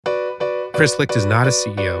Chris Licht is not a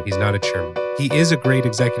CEO. He's not a chairman. He is a great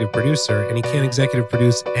executive producer, and he can't executive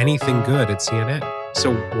produce anything good at CNN.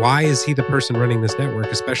 So why is he the person running this network,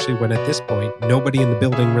 especially when at this point, nobody in the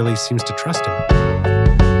building really seems to trust him?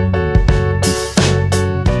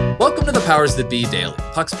 Welcome to the Powers That Be Daily,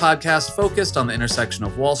 Puck's podcast focused on the intersection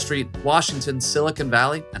of Wall Street, Washington, Silicon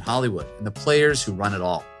Valley, and Hollywood, and the players who run it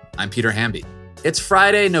all. I'm Peter Hamby. It's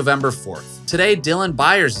Friday, November 4th. Today, Dylan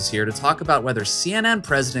Byers is here to talk about whether CNN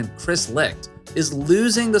President Chris Licht is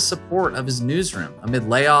losing the support of his newsroom amid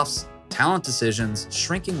layoffs, talent decisions,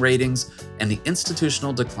 shrinking ratings, and the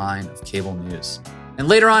institutional decline of cable news. And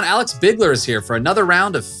later on, Alex Bigler is here for another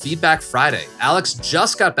round of Feedback Friday. Alex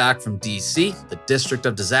just got back from DC, the District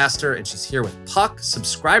of Disaster, and she's here with Puck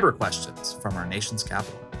subscriber questions from our nation's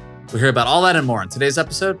capital. We'll hear about all that and more in today's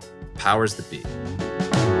episode, Powers That Be.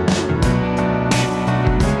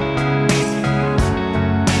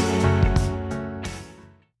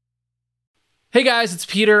 Hey guys, it's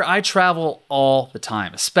Peter. I travel all the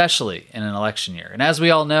time, especially in an election year. And as we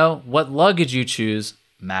all know, what luggage you choose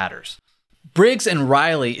matters. Briggs &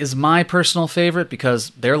 Riley is my personal favorite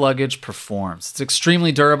because their luggage performs. It's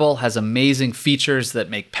extremely durable, has amazing features that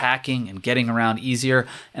make packing and getting around easier,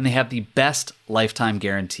 and they have the best lifetime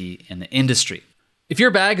guarantee in the industry. If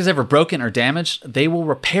your bag is ever broken or damaged, they will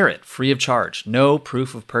repair it free of charge. No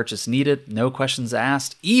proof of purchase needed, no questions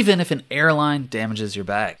asked, even if an airline damages your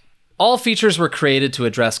bag. All features were created to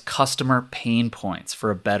address customer pain points for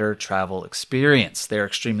a better travel experience. They're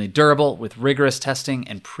extremely durable with rigorous testing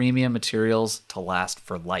and premium materials to last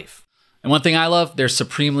for life. And one thing I love, their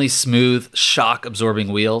supremely smooth,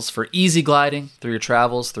 shock-absorbing wheels for easy gliding through your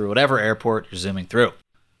travels through whatever airport you're zooming through.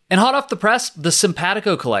 And hot off the press, the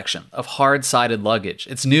Simpatico collection of hard-sided luggage.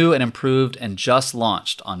 It's new and improved and just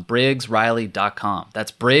launched on BriggsRiley.com.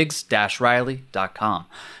 That's Briggs-Riley.com.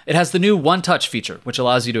 It has the new One Touch feature, which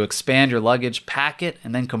allows you to expand your luggage, pack it,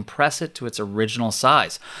 and then compress it to its original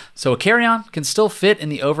size. So a carry-on can still fit in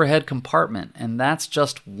the overhead compartment, and that's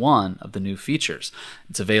just one of the new features.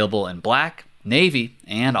 It's available in black, navy,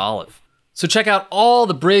 and olive. So check out all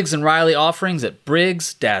the Briggs & Riley offerings at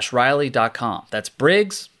Briggs-Riley.com. That's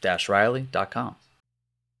Briggs-Riley.com.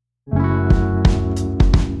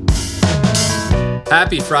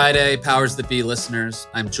 Happy Friday, Powers That Be listeners.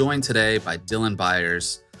 I'm joined today by Dylan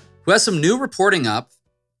Byers, who has some new reporting up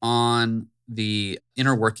on the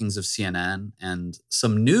inner workings of CNN and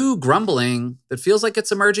some new grumbling that feels like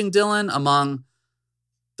it's emerging, Dylan, among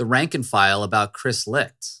the rank and file about Chris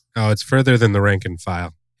Licht. Oh, it's further than the rank and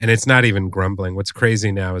file. And it's not even grumbling. What's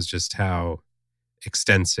crazy now is just how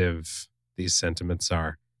extensive these sentiments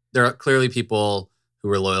are. There are clearly people who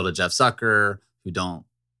are loyal to Jeff Zucker, who don't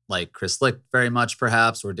like Chris Licht very much,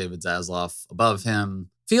 perhaps, or David Zaslav above him.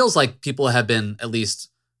 Feels like people have been at least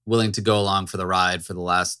willing to go along for the ride for the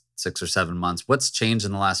last 6 or 7 months. What's changed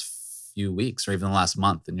in the last few weeks or even the last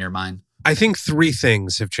month in your mind? I think 3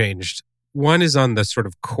 things have changed. One is on the sort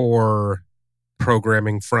of core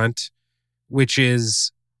programming front, which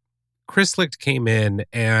is Chris Licht came in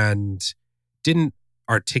and didn't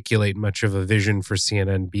articulate much of a vision for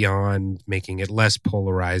CNN beyond making it less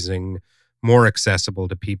polarizing, more accessible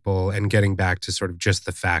to people, and getting back to sort of just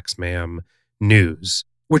the facts, ma'am, news,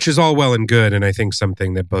 which is all well and good. And I think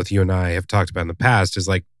something that both you and I have talked about in the past is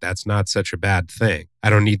like, that's not such a bad thing. I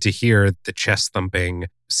don't need to hear the chest-thumping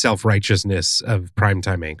self-righteousness of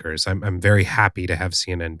primetime anchors. I'm very happy to have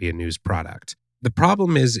CNN be a news product. The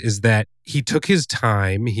problem is that he took his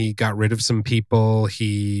time. He got rid of some people.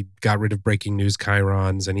 He got rid of breaking news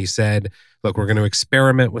chyrons. And he said, look, we're going to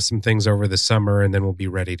experiment with some things over the summer, and then we'll be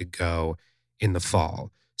ready to go in the fall.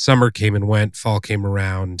 Summer came and went. Fall came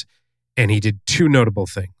around. And he did 2 notable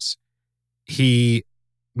things. He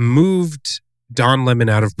moved Don Lemon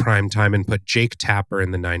out of primetime and put Jake Tapper in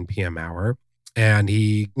the 9 p.m. hour. And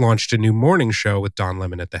he launched a new morning show with Don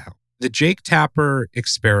Lemon at the helm. The Jake Tapper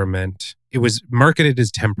experiment, it was marketed as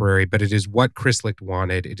temporary, but it is what Chris Licht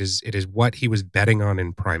wanted. It is what he was betting on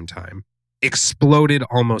in primetime. Exploded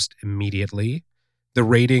almost immediately. The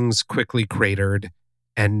ratings quickly cratered.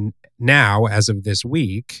 And now, as of this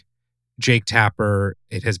week, Jake Tapper,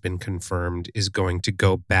 it has been confirmed, is going to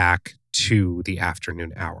go back to the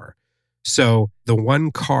afternoon hour. So the one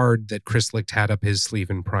card that Chris Licht had up his sleeve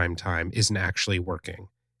in primetime isn't actually working.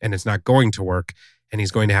 And it's not going to work. And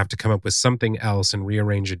he's going to have to come up with something else and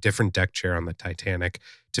rearrange a different deck chair on the Titanic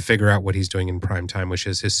to figure out what he's doing in primetime, which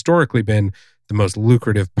has historically been the most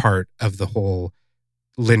lucrative part of the whole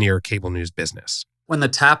linear cable news business. When the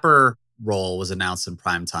Tapper role was announced in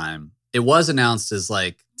primetime, it was announced as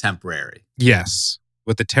like temporary. Yes.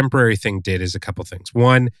 What the temporary thing did is a couple things.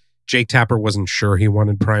 One, Jake Tapper wasn't sure he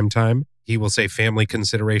wanted primetime. He will say family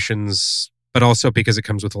considerations, but also because it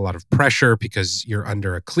comes with a lot of pressure because you're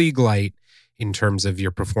under a Klieg light in terms of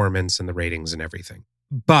your performance and the ratings and everything.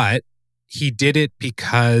 But he did it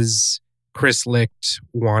because Chris Licht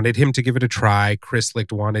wanted him to give it a try. Chris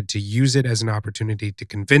Licht wanted to use it as an opportunity to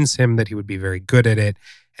convince him that he would be very good at it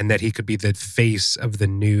and that he could be the face of the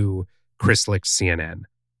new Chris Licht CNN.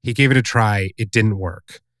 He gave it a try. It didn't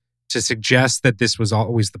work. To suggest that this was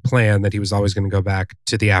always the plan, that he was always going to go back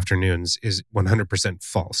to the afternoons, is 100%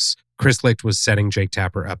 false. Chris Licht was setting Jake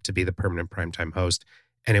Tapper up to be the permanent primetime host,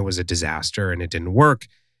 and it was a disaster, and it didn't work.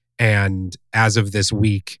 And as of this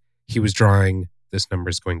week, he was drawing, this number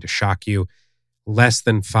is going to shock you, less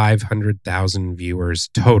than 500,000 viewers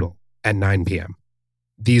total at 9 p.m.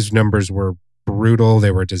 These numbers were brutal.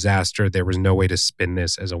 They were a disaster. There was no way to spin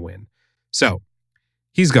this as a win. So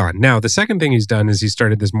he's gone. Now, the second thing he's done is he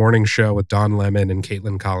started this morning show with Don Lemon and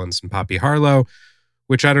Caitlin Collins and Poppy Harlow,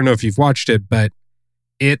 which I don't know if you've watched it, but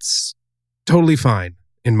it's totally fine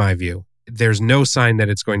in my view. There's no sign that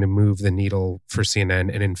it's going to move the needle for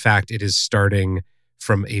CNN. And in fact, it is starting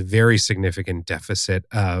from a very significant deficit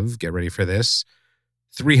of, get ready for this,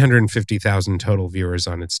 350,000 total viewers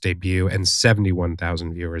on its debut and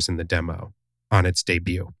 71,000 viewers in the demo on its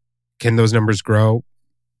debut. Can those numbers grow?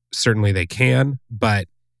 Certainly they can, but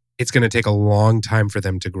it's going to take a long time for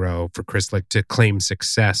them to grow for Chris Licht to claim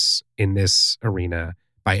success in this arena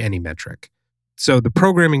by any metric. So the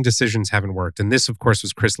programming decisions haven't worked. And this, of course,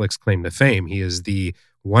 was Chris Licht's claim to fame. He is the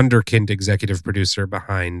wonderkind executive producer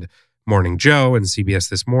behind Morning Joe and CBS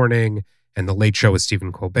This Morning and The Late Show with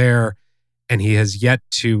Stephen Colbert. And he has yet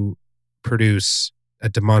to produce a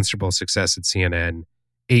demonstrable success at CNN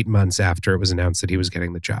 8 months after it was announced that he was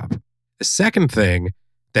getting the job. The second thing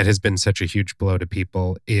that has been such a huge blow to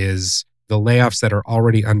people is the layoffs that are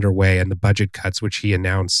already underway and the budget cuts, which he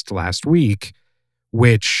announced last week,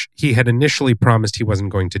 which he had initially promised he wasn't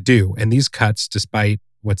going to do. And these cuts, despite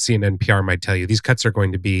what CNN PR might tell you, these cuts are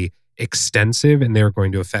going to be extensive and they're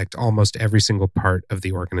going to affect almost every single part of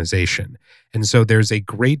the organization. And so there's a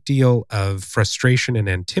great deal of frustration and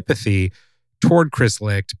antipathy toward Chris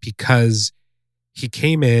Licht because he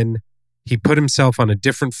came in, he put himself on a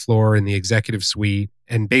different floor in the executive suite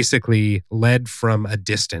and basically led from a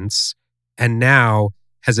distance, and now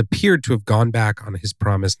has appeared to have gone back on his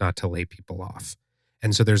promise not to lay people off.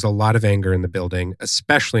 And so there's a lot of anger in the building,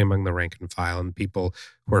 especially among the rank and file and people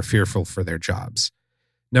who are fearful for their jobs.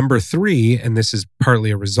 Number three, and this is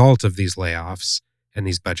partly a result of these layoffs and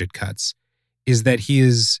these budget cuts, is that he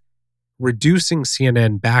is reducing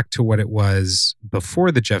CNN back to what it was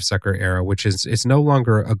before the Jeff Zucker era, which is it's no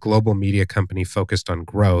longer a global media company focused on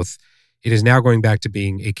growth. It is now going back to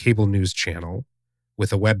being a cable news channel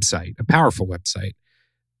with a website, a powerful website.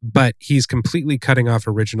 But he's completely cutting off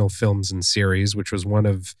original films and series, which was one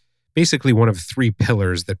of three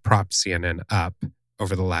pillars that propped CNN up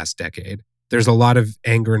over the last decade. There's a lot of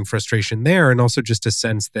anger and frustration there, and also just a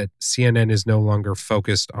sense that CNN is no longer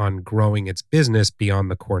focused on growing its business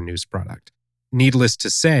beyond the core news product. Needless to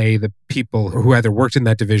say, the people who either worked in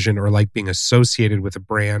that division or like being associated with a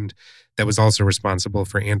brand that was also responsible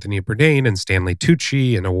for Anthony Bourdain and Stanley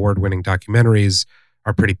Tucci and award-winning documentaries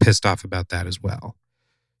are pretty pissed off about that as well.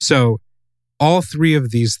 So all three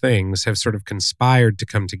of these things have sort of conspired to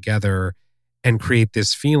come together and create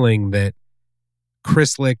this feeling that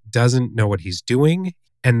Chris Licht doesn't know what he's doing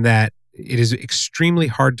and that it is extremely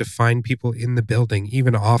hard to find people in the building,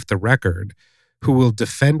 even off the record, who will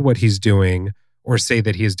defend what he's doing or say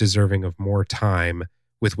that he is deserving of more time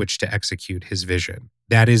with which to execute his vision.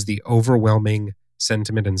 That is the overwhelming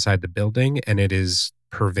sentiment inside the building, and it is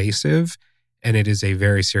pervasive, and it is a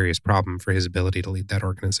very serious problem for his ability to lead that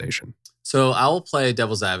organization. So I will play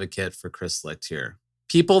devil's advocate for Chris Licht here.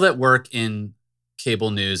 People that work in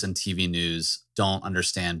cable news and TV news don't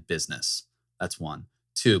understand business. That's one.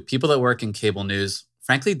 Two, people that work in cable news,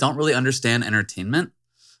 frankly, don't really understand entertainment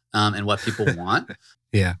and what people want.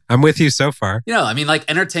 Yeah, I'm with you so far. You know, I mean, like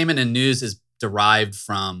entertainment and news is derived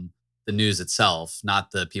from the news itself,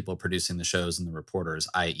 not the people producing the shows and the reporters,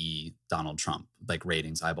 i.e. Donald Trump, like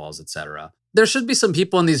ratings, eyeballs, etc. There should be some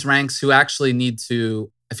people in these ranks who actually need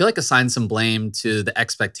to, I feel like, assign some blame to the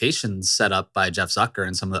expectations set up by Jeff Zucker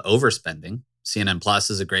and some of the overspending. CNN Plus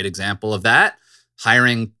is a great example of that.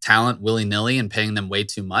 Hiring talent willy-nilly and paying them way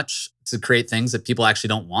too much to create things that people actually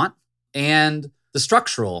don't want. And the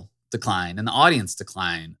structural decline and the audience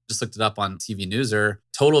decline. Just looked it up on TV Newser.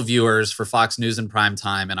 Total viewers for Fox News in prime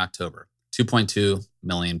time in October, 2.2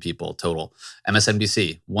 million people total.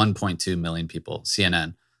 MSNBC, 1.2 million people.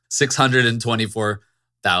 CNN,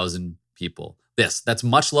 624,000 people. That's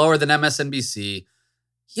much lower than MSNBC.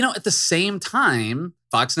 At the same time,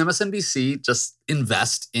 Fox and MSNBC just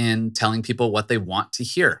invest in telling people what they want to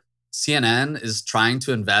hear. CNN is trying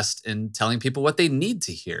to invest in telling people what they need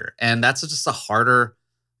to hear. And that's just a harder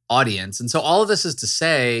audience. And so all of this is to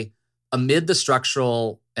say, amid the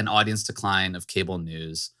structural and audience decline of cable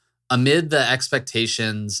news, amid the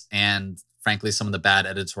expectations and frankly, some of the bad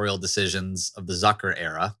editorial decisions of the Zucker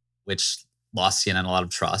era, which lost CNN a lot of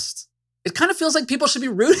trust, it kind of feels like people should be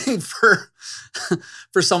rooting for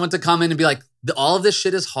someone to come in and be like, all of this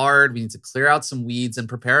shit is hard. We need to clear out some weeds and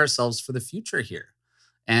prepare ourselves for the future here.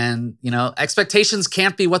 And, expectations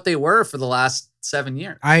can't be what they were for the last 7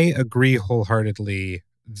 years. I agree wholeheartedly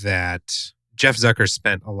that Jeff Zucker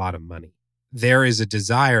spent a lot of money. There is a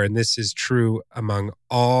desire, and this is true among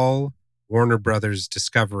all Warner Brothers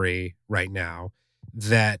Discovery right now,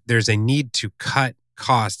 that there's a need to cut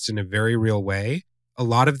costs in a very real way. A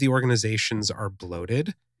lot of the organizations are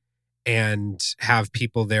bloated and have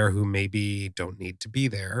people there who maybe don't need to be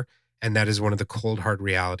there. And that is one of the cold, hard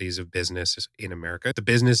realities of business in America. The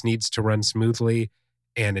business needs to run smoothly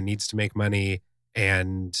and it needs to make money.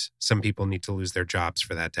 And some people need to lose their jobs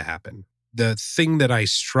for that to happen. The thing that I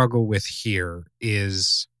struggle with here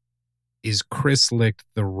is Chris Licht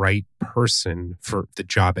the right person for the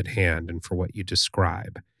job at hand and for what you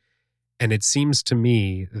describe? And it seems to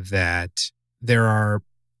me that there are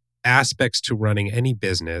aspects to running any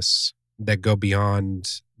business that go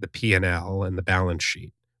beyond the P&L and the balance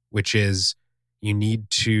sheet, which is you need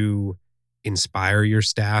to inspire your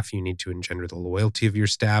staff. You need to engender the loyalty of your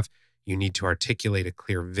staff. You need to articulate a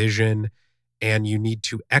clear vision, and you need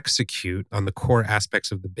to execute on the core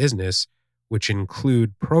aspects of the business, which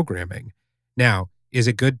include programming. Now, is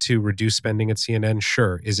it good to reduce spending at CNN?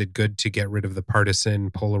 Sure. Is it good to get rid of the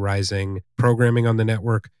partisan, polarizing programming on the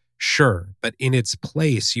network? Sure. But in its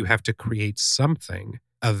place, you have to create something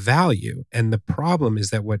of value. And the problem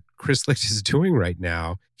is that what Chris Licht is doing right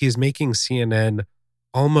now, he is making CNN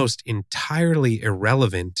almost entirely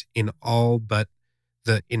irrelevant in all but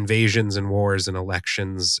the invasions and wars and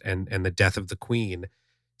elections and the death of the Queen.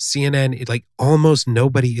 CNN, like almost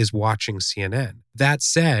nobody is watching CNN. That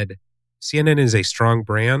said, CNN is a strong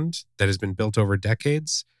brand that has been built over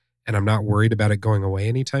decades, and I'm not worried about it going away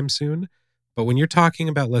anytime soon. But when you're talking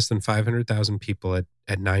about less than 500,000 people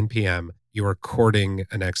at 9 p.m., you are courting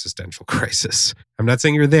an existential crisis. I'm not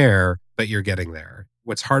saying you're there, but you're getting there.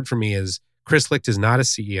 What's hard for me is Chris Licht is not a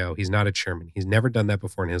CEO. He's not a chairman. He's never done that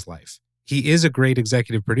before in his life. He is a great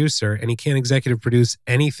executive producer, and he can't executive produce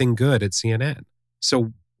anything good at CNN.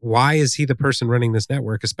 So why is he the person running this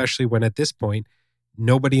network, especially when at this point,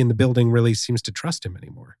 nobody in the building really seems to trust him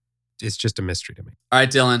anymore? It's just a mystery to me. All right,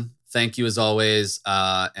 Dylan, thank you as always.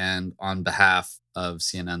 And on behalf of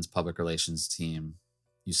CNN's public relations team,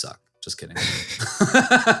 you suck. Just kidding.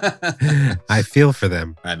 I feel for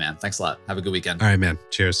them. All right, man. Thanks a lot. Have a good weekend. All right, man.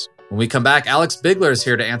 Cheers. When we come back, Alex Bigler is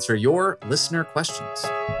here to answer your listener questions.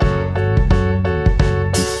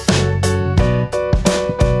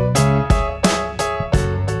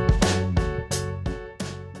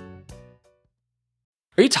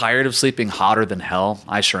 Are you tired of sleeping hotter than hell?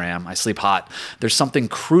 I sure am. I sleep hot. There's something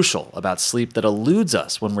crucial about sleep that eludes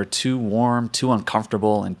us when we're too warm, too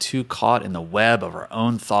uncomfortable, and too caught in the web of our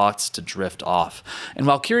own thoughts to drift off. And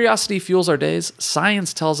while curiosity fuels our days,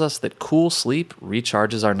 science tells us that cool sleep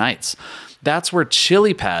recharges our nights. That's where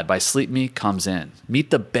ChiliPad by Sleep Me comes in.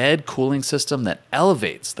 Meet the bed cooling system that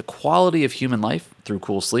elevates the quality of human life through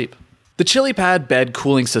cool sleep. The ChiliPad bed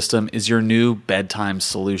cooling system is your new bedtime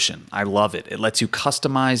solution. I love it. It lets you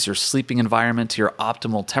customize your sleeping environment to your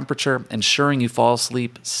optimal temperature, ensuring you fall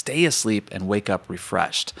asleep, stay asleep, and wake up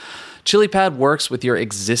refreshed. ChiliPad works with your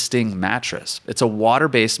existing mattress. It's a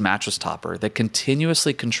water-based mattress topper that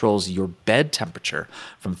continuously controls your bed temperature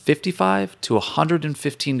from 55 to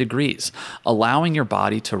 115 degrees, allowing your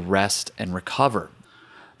body to rest and recover.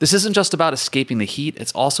 This isn't just about escaping the heat,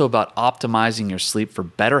 it's also about optimizing your sleep for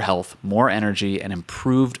better health, more energy, and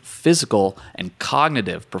improved physical and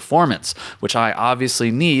cognitive performance, which I obviously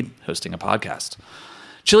need hosting a podcast.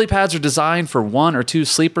 ChiliPads are designed for 1 or 2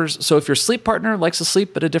 sleepers, so if your sleep partner likes to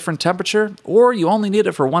sleep at a different temperature, or you only need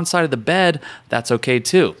it for one side of the bed, that's okay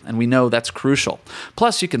too, and we know that's crucial.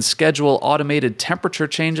 Plus, you can schedule automated temperature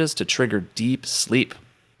changes to trigger deep sleep.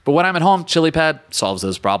 But when I'm at home, ChiliPad solves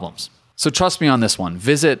those problems. So trust me on this one.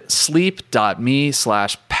 Visit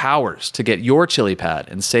sleep.me/powers to get your ChiliPad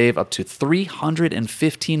and save up to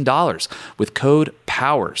 $315 with code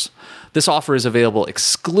POWERS. This offer is available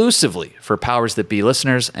exclusively for Powers That Be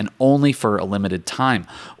listeners and only for a limited time.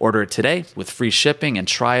 Order it today with free shipping and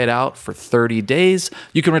try it out for 30 days.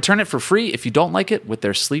 You can return it for free if you don't like it with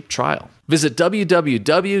their sleep trial. Visit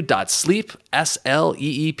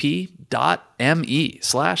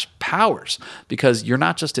www.sleep.me/powers because you're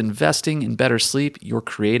not just investing in better sleep, you're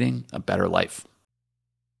creating a better life.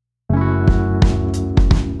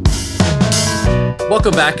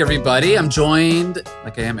 Welcome back, everybody. I'm joined,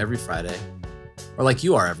 like I am every Friday, or like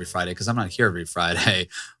you are every Friday, because I'm not here every Friday,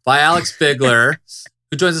 by Alex Bigler,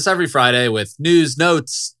 who joins us every Friday with news,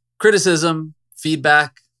 notes, criticism,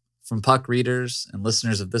 feedback from Puck readers and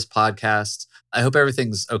listeners of this podcast. I hope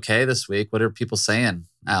everything's okay this week. What are people saying,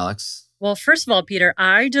 Alex? Well, first of all, Peter,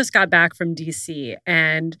 I just got back from DC,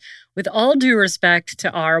 and with all due respect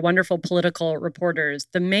to our wonderful political reporters,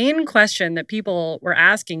 the main question that people were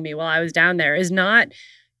asking me while I was down there is not,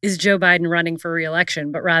 is Joe Biden running for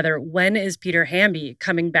re-election, but rather, when is Peter Hamby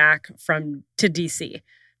coming back to DC?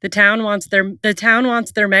 The town wants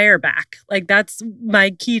their mayor back. Like, that's my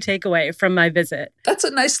key takeaway from my visit. That's a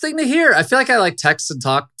nice thing to hear. I feel like I text and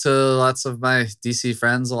talk to lots of my DC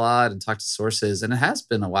friends a lot and talk to sources, and it has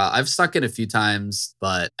been a while. I've stuck in a few times,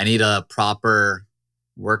 but I need a proper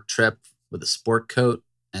work trip with a sport coat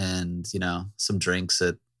and, some drinks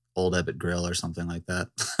at Old Ebbitt Grill or something like that.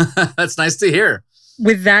 That's nice to hear.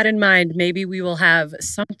 With that in mind, maybe we will have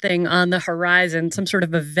something on the horizon, some sort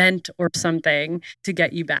of event or something to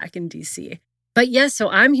get you back in DC. But yes, so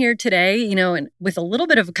I'm here today, and with a little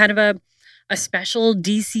bit of kind of a special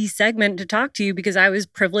DC segment to talk to you because I was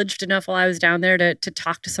privileged enough while I was down there to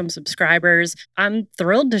talk to some subscribers. I'm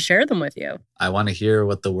thrilled to share them with you. I want to hear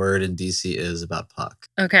what the word in DC is about Puck.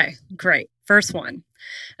 Okay, great. First one.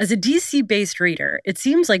 As a DC-based reader, it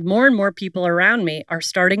seems like more and more people around me are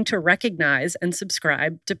starting to recognize and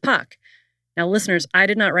subscribe to Puck. Now, listeners, I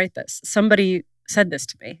did not write this. Somebody said this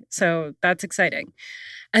to me, so that's exciting.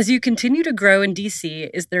 As you continue to grow in DC,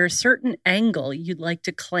 is there a certain angle you'd like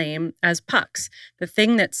to claim as Pucks, the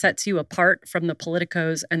thing that sets you apart from the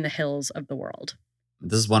politicos and the Hills of the world?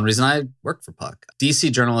 This is one reason I work for Puck.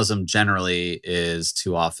 DC journalism generally is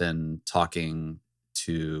too often talking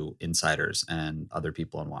to insiders and other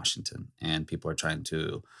people in Washington. And people are trying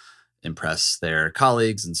to impress their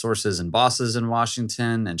colleagues and sources and bosses in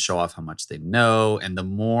Washington and show off how much they know. And the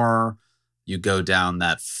more you go down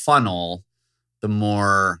that funnel, the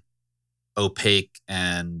more opaque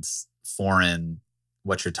and foreign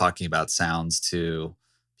what you're talking about sounds to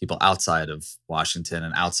people outside of Washington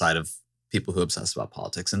and outside of people who obsess about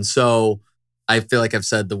politics. And so I feel like I've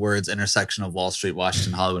said the words intersection of Wall Street,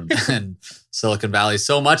 Washington, Hollywood, and Silicon Valley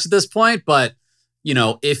so much at this point. But,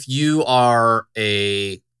 if you are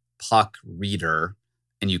a Puck reader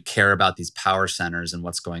and you care about these power centers and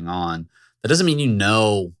what's going on, that doesn't mean you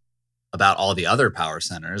know about all the other power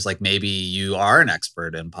centers. Like, maybe you are an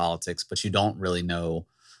expert in politics, but you don't really know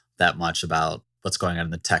that much about what's going on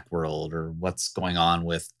in the tech world or what's going on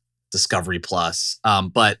with Discovery Plus.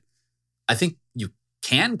 But I think you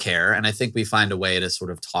can care. And I think we find a way to sort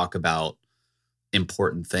of talk about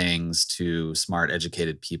important things to smart,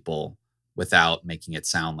 educated people without making it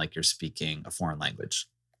sound like you're speaking a foreign language.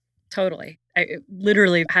 Totally. I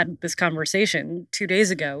literally had this conversation 2 days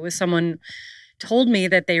ago with someone told me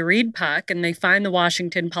that they read Puck and they find the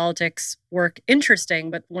Washington politics work interesting.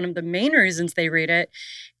 But one of the main reasons they read it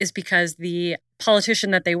is because the politician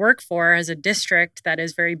that they work for has a district that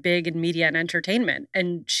is very big in media and entertainment.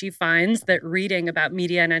 And she finds that reading about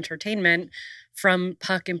media and entertainment from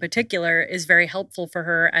Puck in particular is very helpful for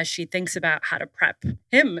her as she thinks about how to prep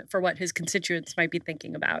him for what his constituents might be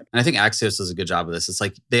thinking about. And I think Axios does a good job of this. It's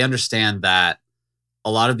like they understand that a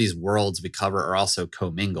lot of these worlds we cover are also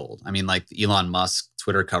commingled. I mean, like Elon Musk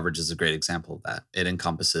Twitter coverage is a great example of that. It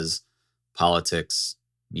encompasses politics,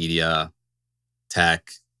 media, tech,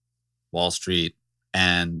 Wall Street.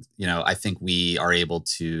 And, I think we are able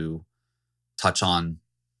to touch on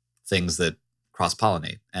things that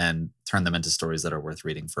cross-pollinate and turn them into stories that are worth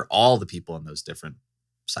reading for all the people in those different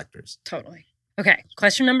sectors. Totally. Okay,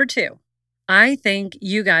 question number 2. I think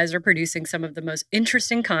you guys are producing some of the most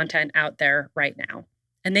interesting content out there right now.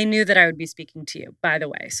 And they knew that I would be speaking to you, by the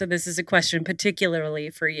way. So this is a question particularly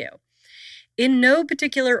for you. In no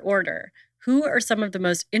particular order, who are some of the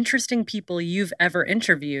most interesting people you've ever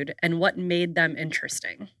interviewed and what made them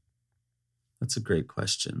interesting? That's a great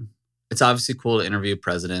question. It's obviously cool to interview a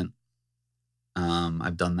president.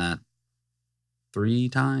 I've done that 3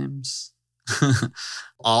 times.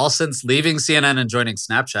 All since leaving CNN and joining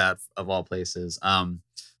Snapchat, of all places.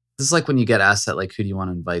 This is like when you get asked that, like, who do you want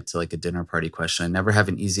to invite to like a dinner party question? I never have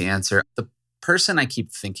an easy answer. The person I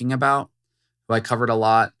keep thinking about, who I covered a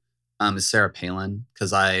lot, is Sarah Palin,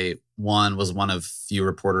 because I was one of few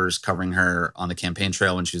reporters covering her on the campaign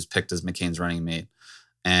trail when she was picked as McCain's running mate,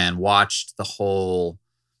 and watched that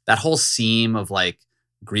whole seam of like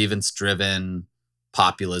grievance-driven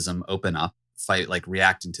populism open up, fight, like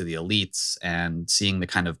reacting to the elites and seeing the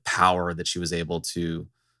kind of power that she was able to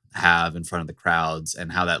have in front of the crowds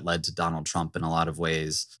and how that led to Donald Trump in a lot of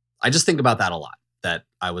ways. I just think about that a lot, that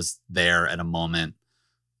I was there at a moment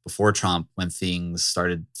before Trump when things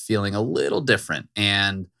started feeling a little different.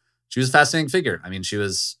 And she was a fascinating figure. I mean, she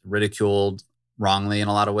was ridiculed wrongly in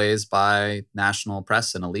a lot of ways by national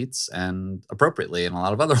press and elites, and appropriately in a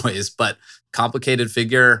lot of other ways, but complicated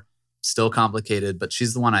figure, still complicated, but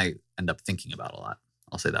she's the one I end up thinking about a lot.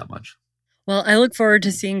 I'll say that much. Well, I look forward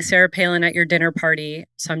to seeing Sarah Palin at your dinner party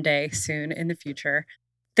someday soon in the future.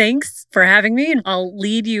 Thanks for having me. And I'll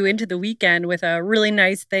lead you into the weekend with a really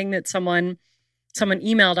nice thing that someone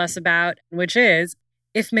emailed us about, which is,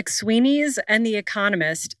 if McSweeney's and The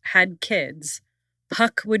Economist had kids,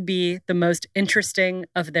 Puck would be the most interesting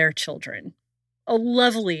of their children. A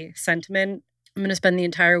lovely sentiment. I'm going to spend the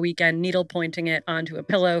entire weekend needle pointing it onto a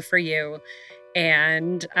pillow for you.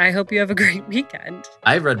 And I hope you have a great weekend.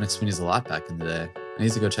 I read McSweeney's a lot back in the day. I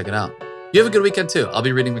need to go check it out. You have a good weekend too. I'll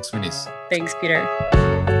be reading McSweeney's. Thanks, Peter.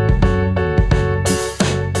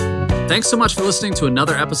 Thanks so much for listening to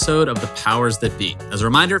another episode of The Powers That Be. As a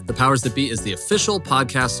reminder, The Powers That Be is the official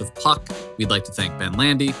podcast of Puck. We'd like to thank Ben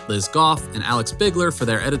Landy, Liz Goff, and Alex Bigler for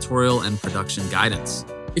their editorial and production guidance.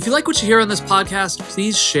 If you like what you hear on this podcast,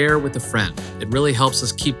 please share with a friend. It really helps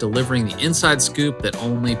us keep delivering the inside scoop that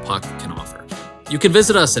only Puck can offer. You can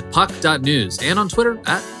visit us at puck.news and on Twitter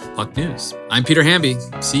at pucknews. I'm Peter Hamby.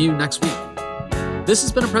 See you next week. This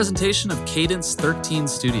has been a presentation of Cadence 13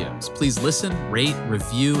 Studios. Please listen, rate,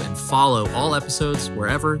 review, and follow all episodes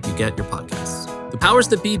wherever you get your podcasts. The Powers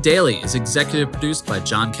That Be Daily is executive produced by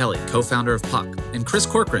John Kelly, co-founder of Puck, and Chris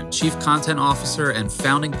Corcoran, chief content officer and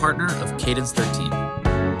founding partner of Cadence 13.